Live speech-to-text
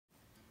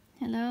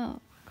Hello.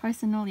 Of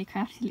course, and all your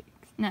crafty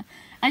leaks. No,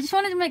 I just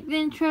wanted to make the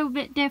intro a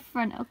bit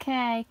different,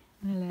 okay?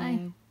 Hello.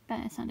 I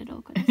bet it sounded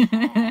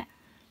awkward.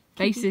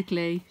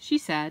 Basically, she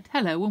said,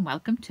 hello and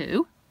welcome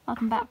to...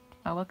 Welcome back.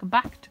 Oh, welcome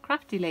back to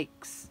Crafty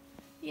Lakes.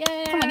 Yay!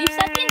 Come on, you've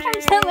said the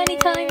intro so many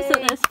times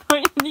at this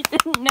point and you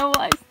didn't know what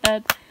I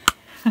said.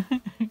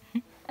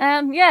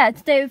 Yeah,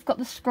 today we've got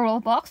the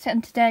Scrawlrbox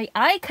and today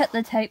I cut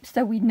the tape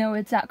so we know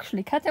it's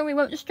actually cut and we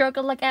won't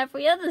struggle like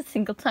every other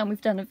single time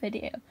we've done a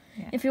video.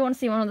 Yeah. If you want to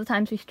see one of the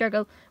times we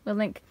struggle, we'll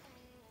link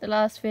the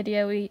last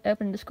video we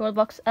opened the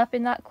Scrawlrbox up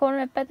in that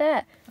corner by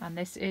there. And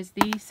this is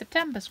the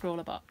September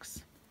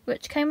Scrawlrbox.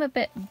 Which came a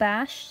bit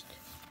bashed.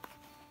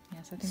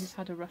 Yes, I think it's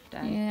had a rough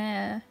day.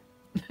 Yeah.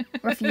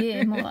 Rough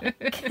year, more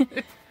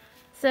like.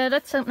 So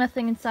let's hope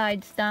nothing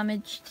inside's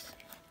damaged.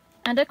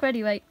 And look,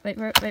 ready, wait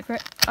for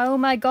it. Oh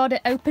my god,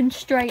 it opened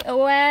straight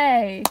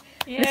away!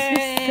 Yay!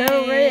 This is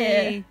so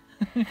rare.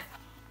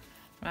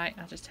 Right,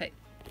 I'll just take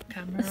the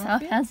camera The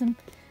off sarcasm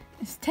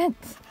is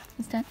tense.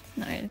 It's tense.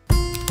 Not really.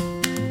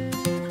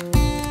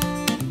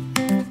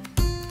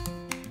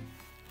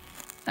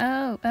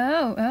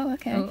 Oh,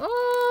 okay.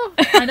 Oh,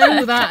 I know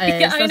who that is.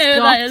 Yeah, I That's know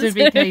got that to is.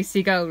 be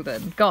Casey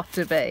Golden. Got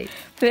to be.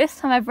 First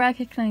time I've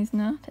recognised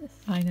an artist.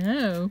 I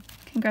know.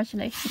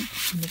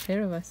 Congratulations. And the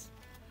pair of us.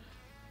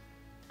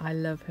 I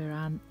love her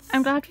ants.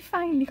 I'm glad we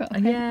finally got a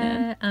paint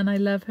Yeah, and I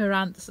love her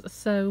ants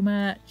so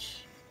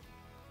much.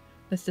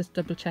 Let's just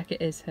double check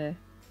it is her.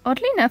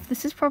 Oddly enough,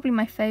 this is probably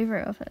my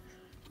favourite of it.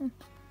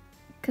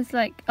 Because,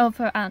 like, of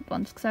her ant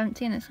ones, because I haven't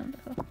seen this one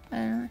before. I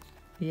don't know.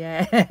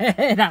 Yeah,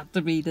 it had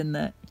to be, didn't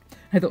it?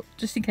 I thought,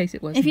 just in case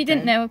it wasn't. If you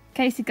didn't know,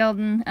 Casey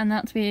Golden, and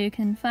that's where you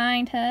can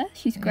find her.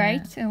 She's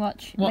great to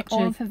watch like,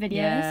 all of her videos.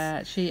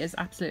 Yeah, she is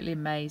absolutely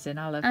amazing.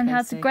 I love her. And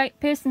has a great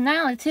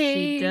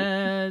personality. She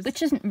does.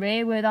 Which isn't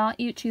rare with art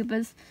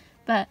YouTubers,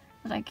 but,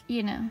 like,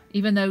 you know.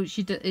 Even though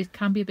it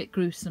can be a bit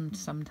gruesome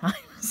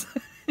sometimes.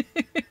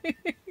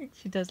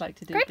 She does like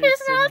to do great gruesome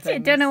personality.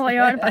 things. Don't know what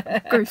you're on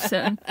about.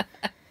 Gruesome.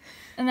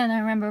 And then I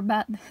remember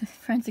about the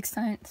forensic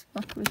science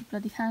book with the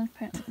bloody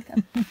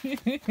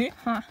handprint.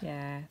 Huh.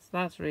 Yes,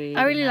 that's really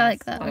I really nice.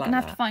 like that. I We're like going to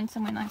have that. to find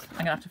somewhere nice. I'm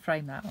going to have to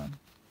frame that one.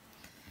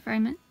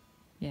 Frame it?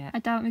 Yeah. I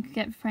doubt we could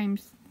get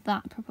frames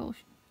that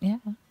proportion. Yeah.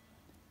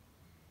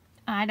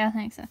 I don't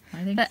think so.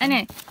 I think But so.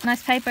 anyway,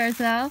 nice paper as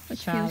well,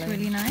 which Challenge. feels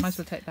really nice. Might as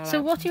well take that So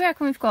out. what do you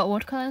reckon we've got?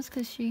 Watercolours?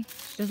 Because she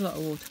does a lot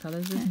of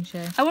watercolours, doesn't she?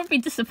 I wouldn't be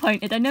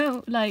disappointed. I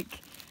know, like,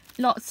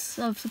 lots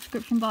of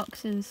subscription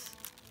boxes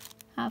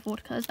have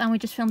watercolours, and we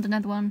just filmed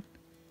another one,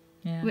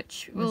 Yeah.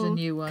 which There's will a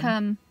new one.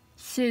 come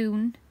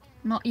soon.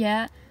 Not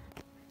yet.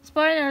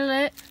 Spoiler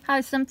alert,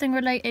 has something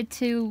related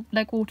to,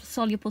 like,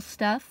 water-soluble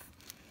stuff.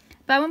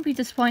 But I won't be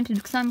disappointed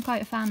because I'm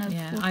quite a fan of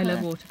Yeah, watercolour. I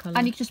love watercolour.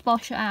 And you can just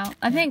wash it out.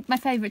 I think my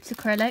favourite's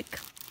acrylic,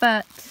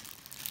 but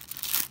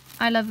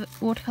I love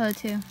watercolour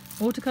too.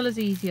 Watercolour's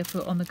easier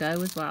for on the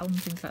go as well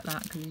and things like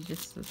that because you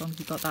just, as long as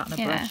you've got that and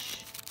a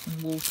brush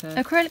and water.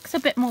 Acrylic's a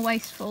bit more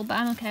wasteful, but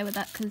I'm okay with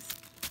that because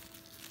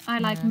I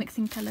like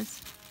mixing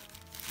colours.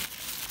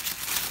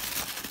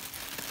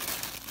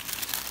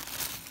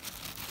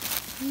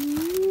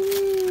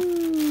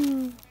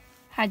 Ooh.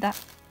 Hide that.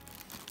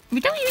 We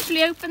don't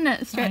usually open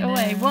it straight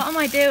away. What am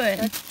I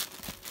doing?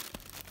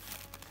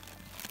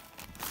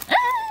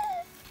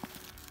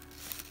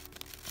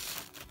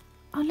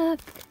 Oh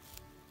look.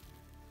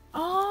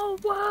 Oh,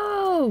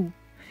 whoa!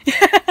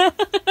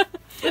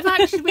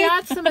 we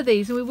had some of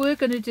these and we were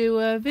going to do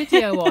a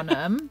video on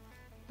them,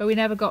 but we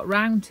never got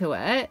round to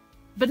it.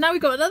 But now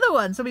we've got another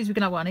one, so at least we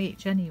can have one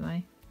each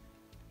anyway.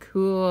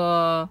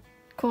 Cool.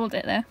 Called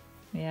it there.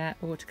 Yeah,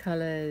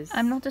 watercolours.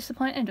 I'm not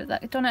disappointed with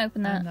that. Don't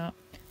open that I'm not.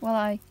 while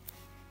I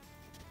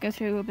go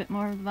through a bit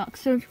more of the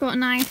box. So we've got a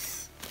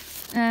nice,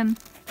 and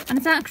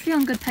it's actually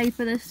on good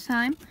paper this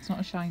time. It's not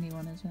a shiny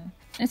one, is it?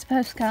 It's a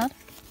postcard.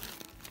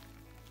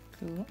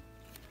 Cool.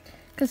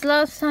 Because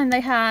last time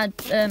they had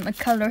a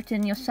colour it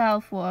in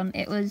yourself one,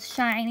 it was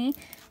shiny.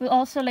 We'll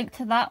also link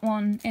to that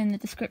one in the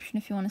description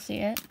if you want to see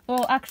it.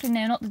 Well, actually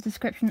no, not the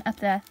description, up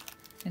there.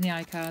 In the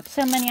iCard.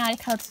 So many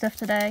iCard stuff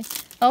today.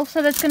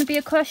 Also, there's going to be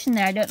a question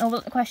there. I don't know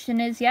what the question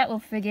is yet. We'll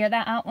figure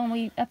that out when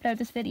we upload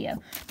this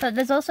video. But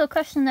there's also a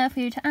question there for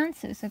you to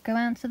answer, so go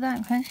answer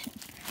that question.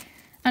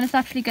 And it's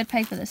actually good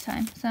paper this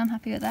time, so I'm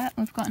happy with that.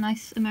 We've got a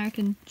nice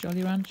American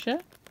Jolly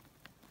Rancher.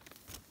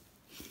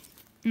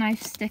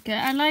 nice sticker.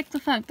 I like the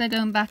fact they're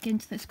going back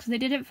into this because they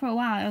did it for a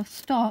while,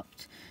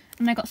 stopped,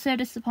 and I got so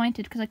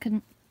disappointed because I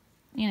couldn't,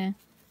 you know,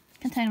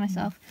 contain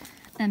myself.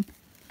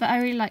 But I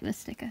really like this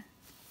sticker.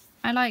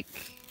 I like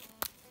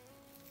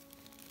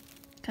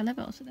colour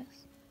balls of this.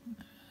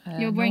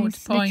 Your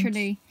rings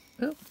literally.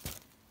 Oh.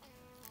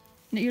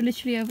 You're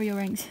literally over your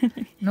rings.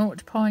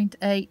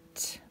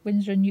 0.8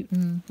 Winsor &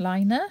 Newton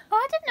liner. Oh,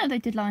 I didn't know they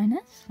did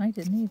liners. I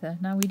didn't either.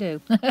 Now we do.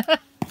 I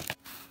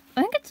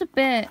think it's a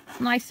bit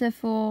nicer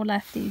for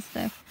lefties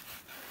though,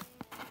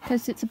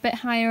 because it's a bit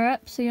higher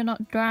up, so you're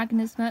not dragging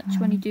as much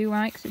when you do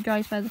write, because it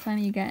dries by the time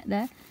you get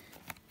there.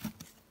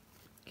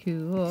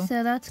 Cool.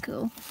 So that's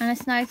cool, and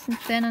it's nice and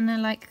thin, and I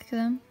like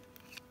them.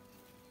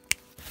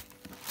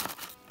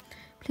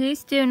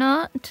 Please do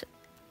not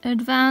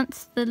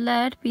advance the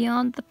lead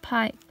beyond the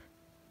pipe.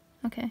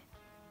 Okay.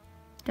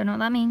 Don't know what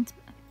that means.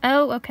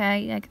 Oh,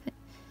 okay.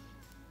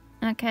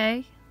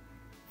 Okay.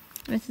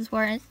 This is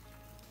where it is.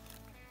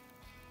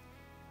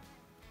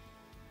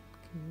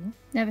 Cool.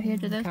 Never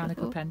heard of those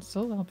Mechanical before.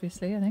 pencil,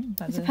 obviously, I think.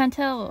 It's a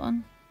Pentel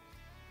one.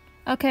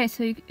 Okay,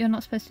 so you're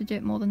not supposed to do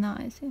it more than that,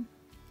 I assume.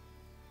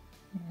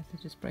 Yeah, they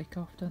just break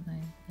off, don't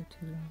they? They're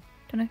too long.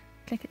 Don't know.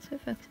 Click it so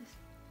it focuses.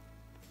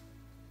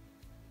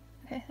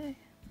 Okay, hey.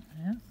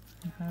 Yeah.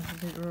 How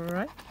does it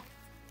right?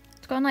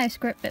 It's got a nice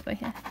grip bit by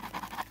here.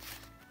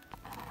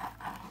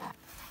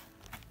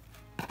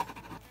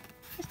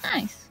 It's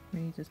nice.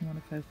 Really doesn't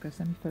want to focus.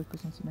 Let me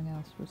focus on something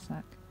else for a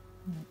sec.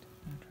 Right,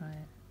 I'll try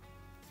it.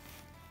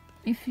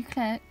 If you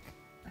click,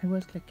 I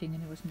was clicking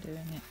and it wasn't doing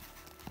it.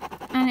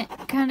 and it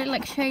kind of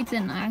like shades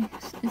in nice.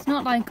 It's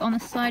not like on the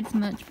sides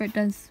much, but it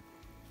does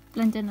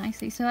blend in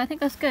nicely. So I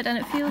think that's good, and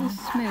it feels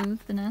smooth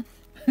enough.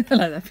 I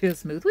like that, feels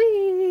smooth.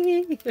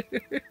 Whee!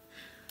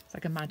 It's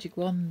like a magic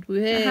wand.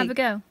 Whee! Have a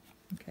go.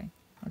 Okay,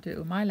 I'll do it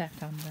with my left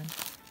hand then.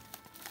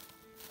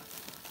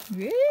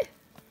 Whee!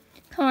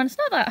 Come on, it's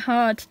not that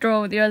hard to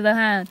draw with your other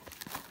hand.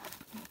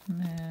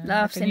 No,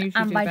 Laughs I can in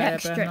usually do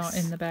better, but I'm ambidextrous. not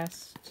in the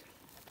best.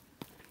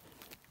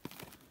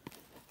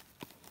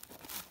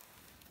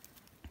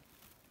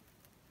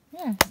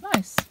 Yeah, it's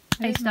nice.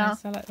 It is A-star.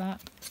 nice. I like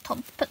that. Stop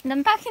putting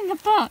them back in the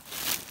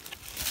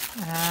box.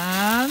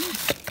 And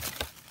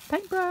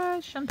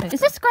paintbrush and paper.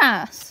 Is this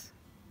grass?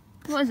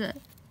 What is it?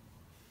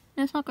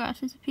 No, it's not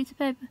grass. It's a piece of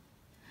paper.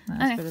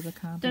 That's Okay. a bit of the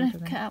cardboard. Don't I have to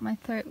think. cut out my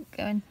throat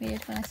going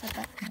weird when I said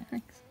that.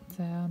 Thanks.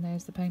 So and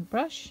there's the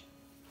paintbrush.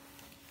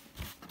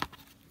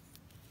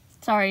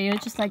 Sorry, you're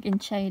just like in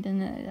shade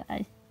and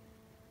It's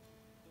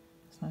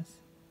nice.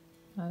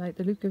 I like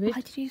the look of it.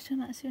 why did you do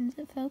that as soon as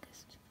it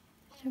focused?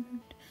 So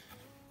rude.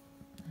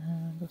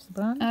 And what's the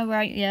brand? Oh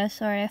right, yeah,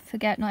 sorry, I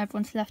forget not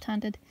everyone's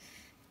left-handed.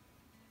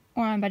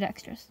 Or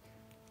ambidextrous.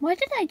 Why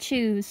did I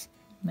choose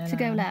to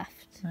go Milan.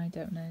 left? I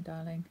don't know,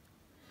 darling.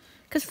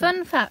 Because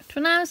fun fact,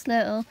 when I was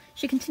little,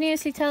 she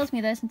continuously tells me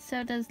this, and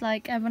so does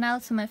like everyone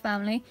else in my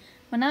family.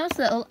 When I was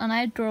little and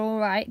I'd draw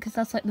right, because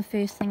that's like the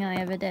first thing I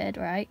ever did,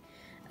 right?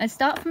 I'd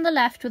start from the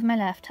left with my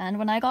left hand.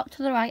 When I got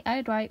to the right,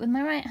 I'd write with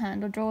my right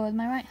hand or draw with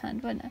my right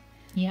hand, wouldn't I?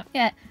 Yep.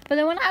 Yeah, but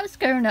then when I was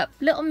growing up,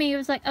 little me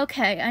was like,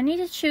 okay, I need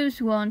to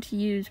choose one to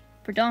use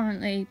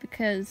predominantly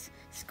because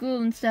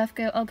school and stuff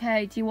go,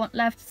 okay, do you want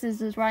left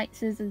scissors, right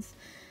scissors,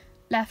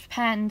 left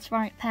pens,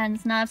 right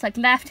pens? And I was like,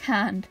 left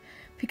hand,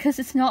 because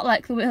it's not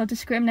like the world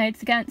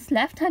discriminates against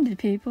left-handed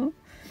people.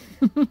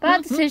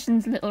 Bad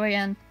decisions, little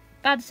Rianne.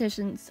 Bad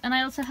decisions. And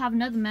I also have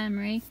another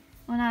memory.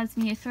 When I was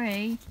in year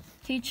 3,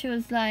 teacher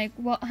was like,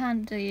 what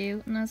hand are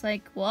you? And I was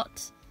like,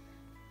 what?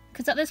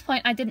 Because at this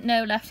point I didn't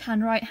know left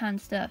hand, right hand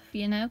stuff,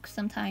 you know, because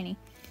I'm tiny.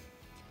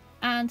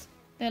 And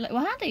they're like,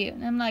 what hand are you?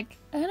 And I'm like,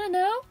 I don't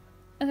know.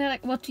 And they're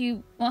like, what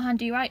hand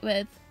do you write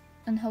with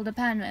and hold a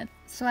pen with?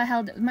 So I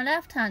held it with my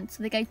left hand,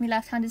 so they gave me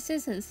left-handed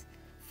scissors.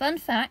 Fun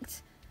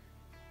fact,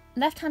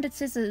 left-handed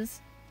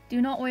scissors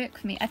do not work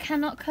for me. I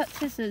cannot cut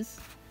scissors.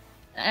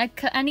 I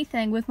cut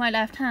anything with my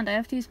left hand. I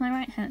have to use my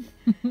right hand.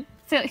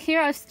 So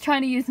here I was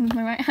trying to use them with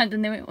my right hand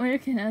and they weren't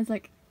working. I was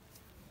like,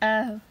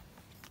 oh.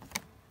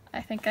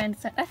 I think I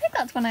understand. I think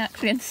that's when I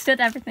actually understood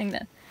everything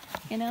then,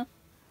 you know?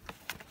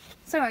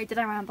 Sorry, did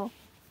I ramble?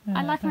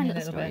 I like my only a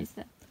little little bit. stories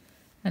though.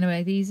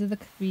 Anyway, these are the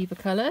Viva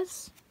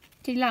colours.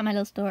 Did you like my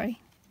little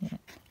story? Yeah.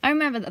 I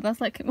remember that. That's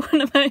like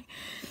one of my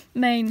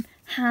main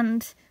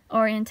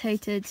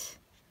hand-orientated,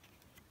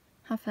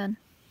 have fun,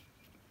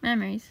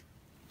 memories.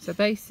 So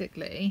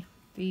basically,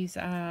 these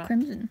are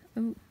Crimson.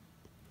 Ooh.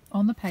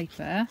 on the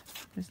paper.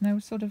 There's no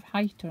sort of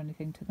height or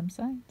anything to them,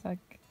 so it's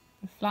like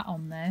they're flat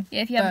on there.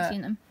 Yeah, if you haven't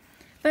seen them.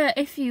 But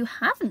if you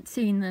haven't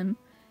seen them,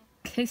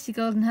 Casey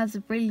Golden has a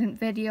brilliant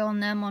video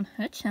on them on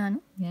her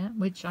channel. Yeah,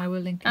 which I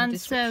will link in the And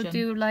description. so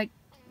do like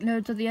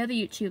loads of the other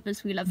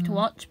YouTubers we love to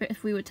watch, but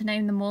if we were to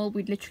name them all,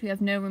 we'd literally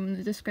have no room in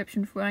the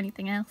description for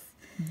anything else.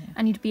 Yeah.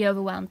 And you'd be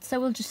overwhelmed. So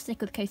we'll just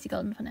stick with Casey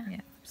Golden for now.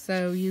 Yeah.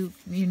 So you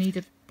need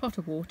a pot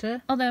of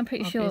water. Although I'm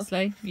pretty sure.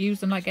 Obviously, use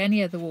them like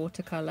any other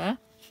watercolour.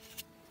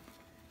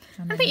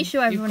 I'm pretty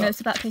sure everyone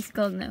knows about Casey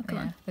Golden now. Come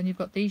on. Then you've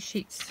got these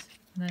sheets,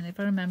 and then if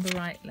I remember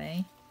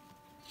rightly,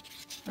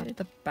 at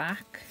the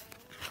back,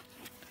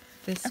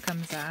 this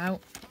comes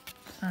out,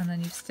 and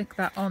then you stick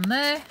that on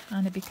there,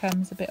 and it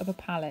becomes a bit of a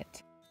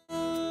palette.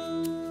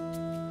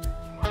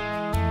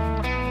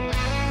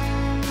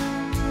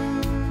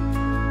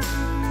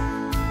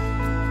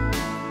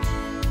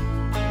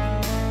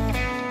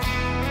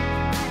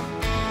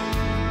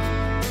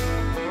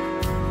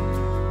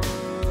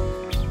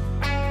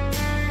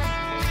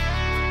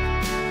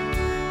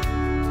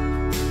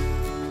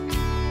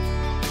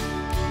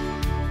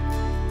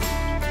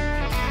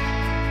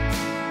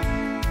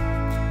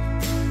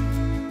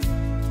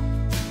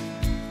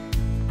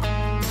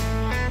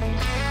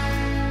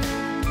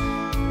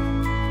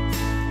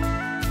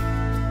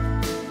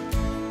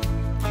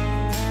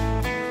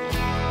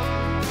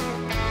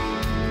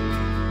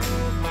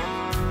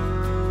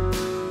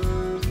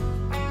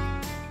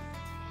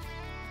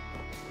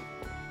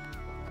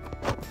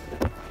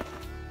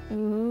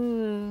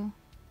 Ooh.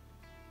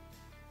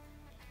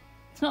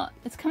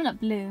 It's coming up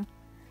blue.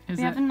 Is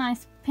We have it? a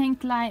nice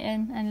pink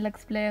lighting and it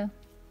looks blue.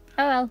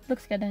 Oh well,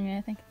 looks good anyway,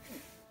 I think.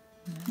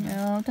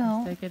 No,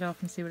 don't. Take it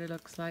off and see what it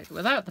looks like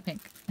without the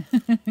pink.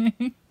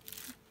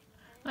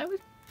 I was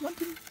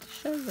wanting to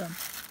show them.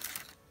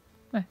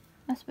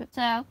 That's what.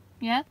 So,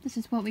 yeah, this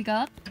is what we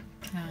got.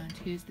 And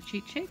here's the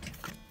cheat sheet.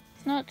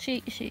 It's not a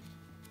cheat sheet.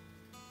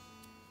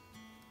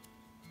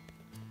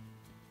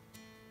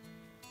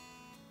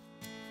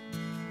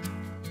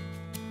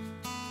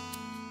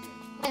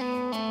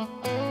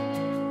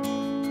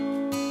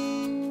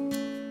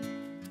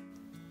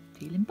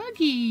 Feeling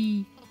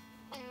buggy.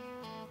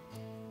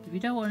 If you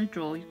don't want to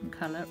draw, you can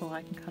colour, or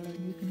I can colour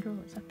and you can draw.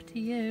 It's up to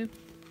you.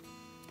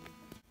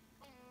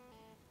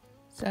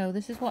 So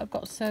this is what I've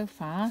got so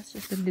far. It's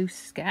just a loose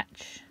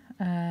sketch.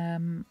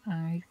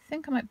 I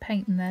think I might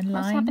paint and then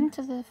line. What's happened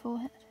to the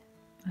forehead?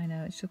 I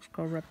know, it's just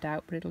got rubbed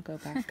out, but it'll go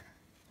back.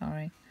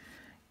 Sorry.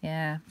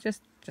 Yeah,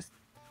 just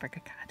like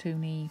a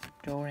cartoony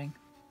drawing.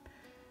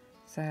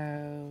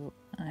 So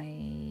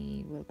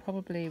I will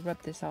probably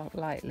rub this out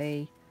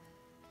lightly,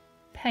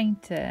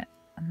 paint it,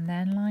 and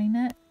then line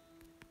it.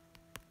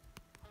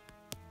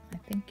 I'm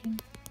thinking,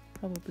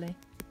 probably.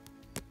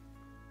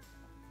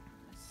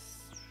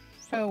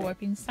 So I've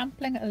been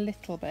sampling a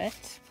little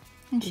bit.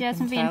 And she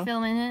hasn't been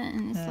filming it,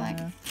 and it's like...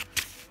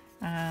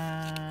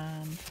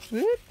 And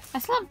whoop, I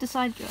still have to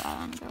decide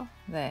on girl.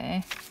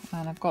 there.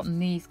 And I've gotten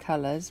these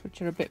colours,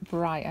 which are a bit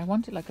bright. I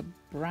wanted like a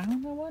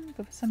browner one,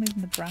 but for some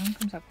reason the brown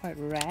comes out quite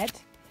red.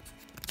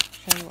 I'll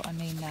show you what I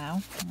mean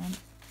now. Hang on.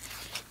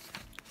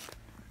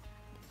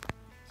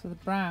 So the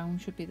brown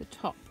should be the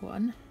top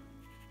one.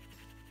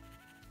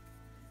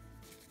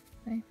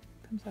 Okay,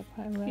 comes out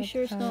quite a red. You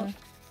sure it's not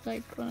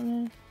like one of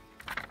those?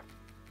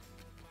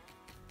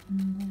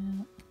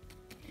 No.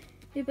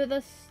 Yeah, but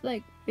that's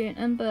like burnt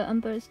umber.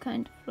 Umber is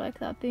kind of like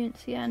that. Burnt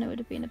sienna would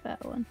have been a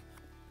better one.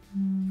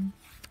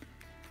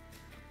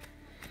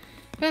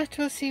 But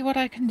we'll see what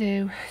I can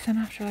do. So I'm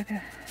after like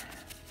a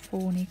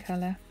fawny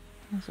colour.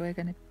 That's what we're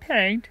going to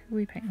paint.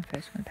 We paint them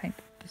first. We're going to paint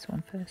this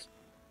one first.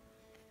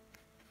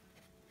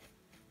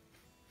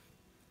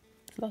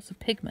 There's lots of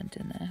pigment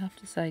in there, I have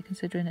to say,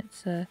 considering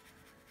it's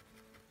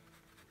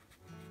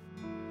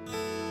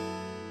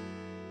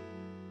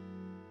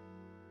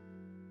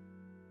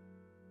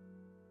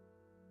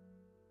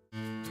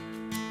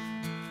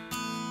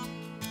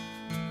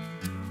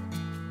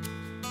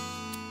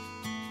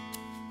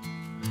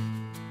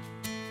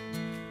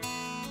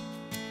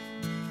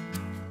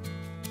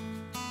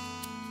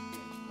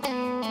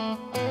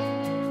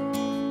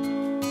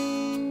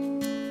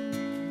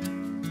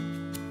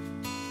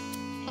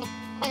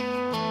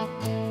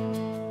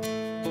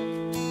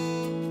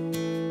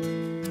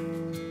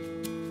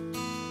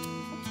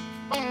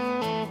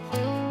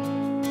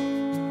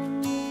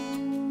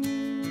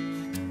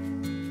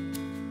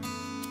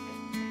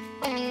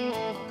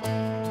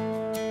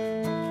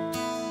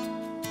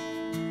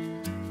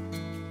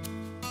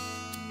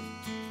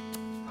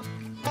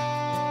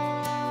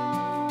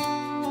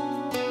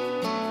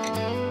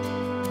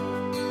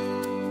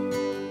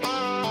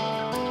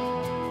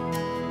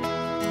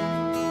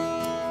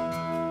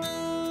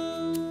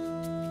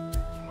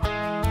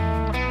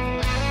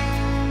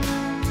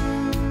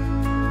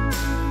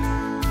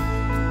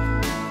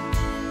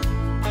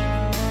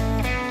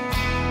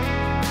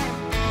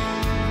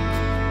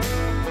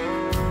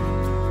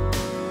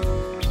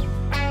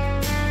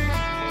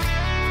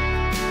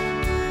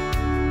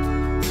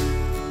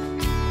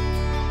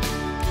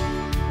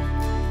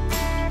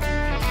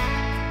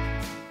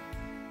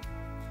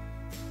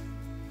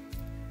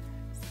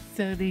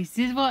So this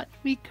is what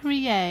we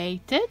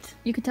created.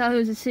 You could tell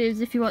who this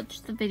is if you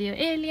watched the video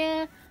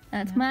earlier.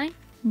 That's mine.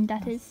 And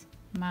that is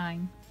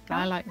Mine.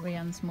 I like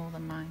Rian's more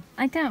than mine.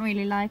 I don't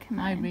really like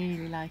mine. I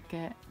really like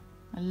it.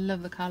 I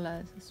love the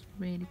colours. It's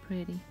really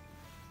pretty.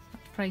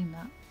 I'll frame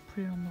that.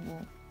 Put it on the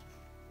wall.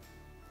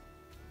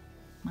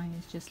 Mine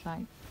is just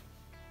like,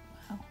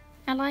 wow,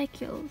 I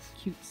like yours.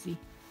 cutesy.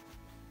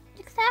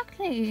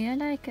 Exactly. I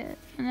like it.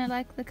 And I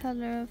like the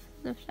colour of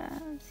the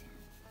flowers.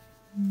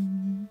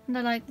 And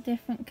I like the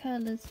different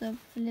colours of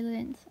the little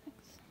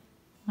insects.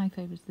 My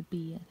favourite is the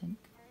bee, I think.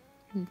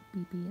 Little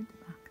bee at the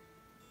back.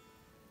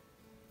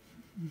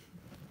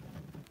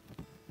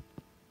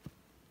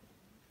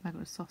 I've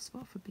got a soft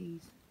spot for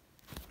bees.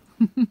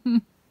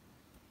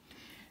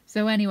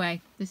 So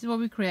anyway, this is what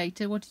we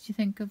created. What did you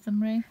think of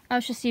them, Ray? I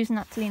was just using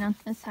that to lean on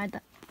inside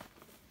that.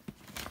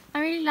 I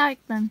really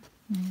like them.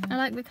 Yeah. I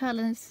like the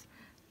colours.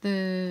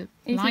 The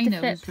Easy to liner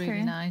flip was really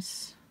through.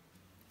 nice.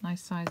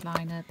 Nice size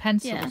liner.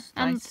 Pencil Yeah, was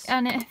nice.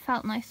 and it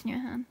felt nice in your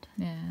hand.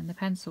 Yeah, and the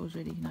pencil was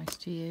really nice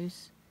to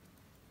use.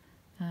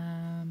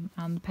 And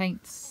the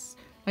paints,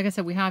 like I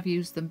said, we have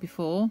used them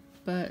before,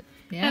 but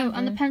yeah. Oh,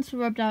 and the pencil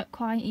rubbed out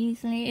quite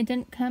easily. It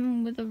didn't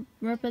come with a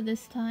rubber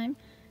this time,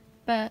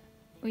 but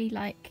we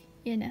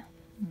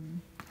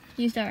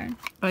used our own.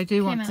 But I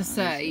do want out to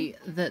say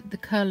that the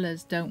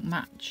colours don't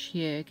match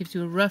here. It gives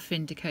you a rough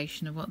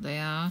indication of what they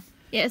are.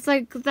 Yeah, it's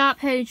like that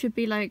page would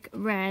be like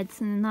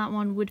reds, and then that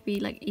one would be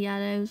like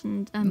yellows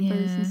and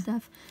blues and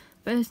stuff.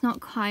 But it's not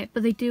quite.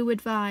 But they do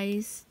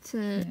advise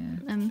to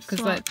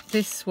because like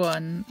this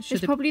one should.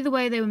 It's probably the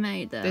way they were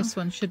made though. This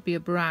one should be a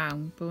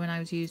brown, but when I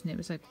was using it, it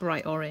was like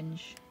bright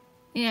orange.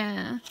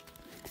 Yeah,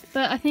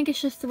 but I think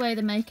it's just the way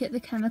they make it. The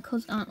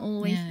chemicals aren't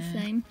always the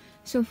same.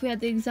 So if we had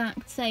the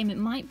exact same, it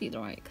might be the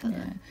right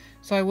colour. Yeah.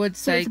 So I would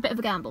say... So it's a bit of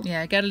a gamble.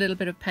 Yeah, get a little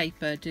bit of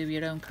paper, do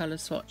your own colour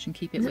swatch and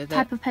keep it with it. Is it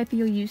type of paper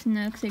you're using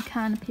though? Because it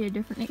can appear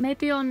differently.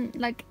 Maybe on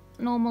like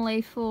normal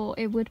A4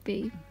 it would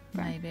be.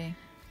 Maybe.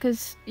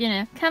 Because, you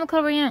know,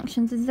 chemical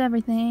reactions is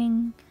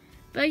everything.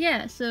 But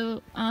yeah,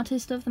 so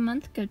Artist of the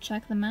Month, go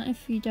check them out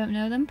if you don't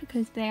know them,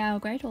 because they are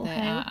great. They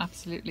are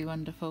absolutely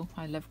wonderful.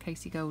 I love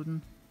Casey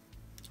Golden.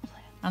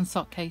 And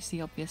Sock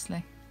Casey,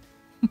 obviously.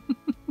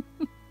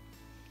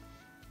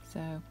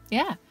 So,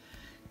 yeah.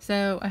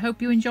 So, I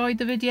hope you enjoyed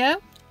the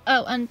video.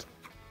 Oh, and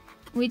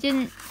we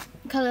didn't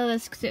colour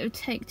this because it would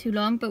take too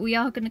long, but we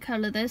are going to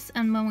colour this,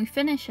 and when we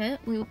finish it,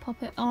 we will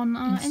pop it on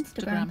our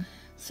Instagram.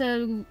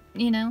 So,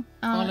 you know,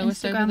 our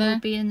Instagram will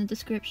be in the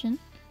description.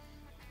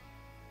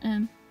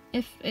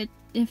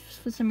 If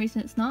for some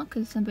reason it's not,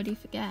 because somebody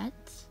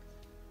forgets.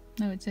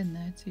 No, it's in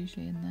there. It's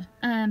usually in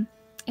there.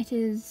 It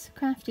is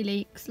Crafty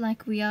Leaks,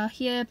 like we are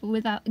here, but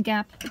without a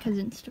gap, because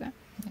Instagram.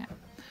 Yeah.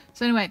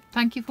 So anyway,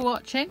 thank you for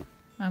watching,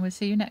 and we'll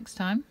see you next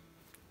time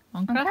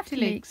on Crafty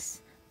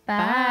Leaks.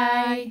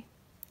 Bye.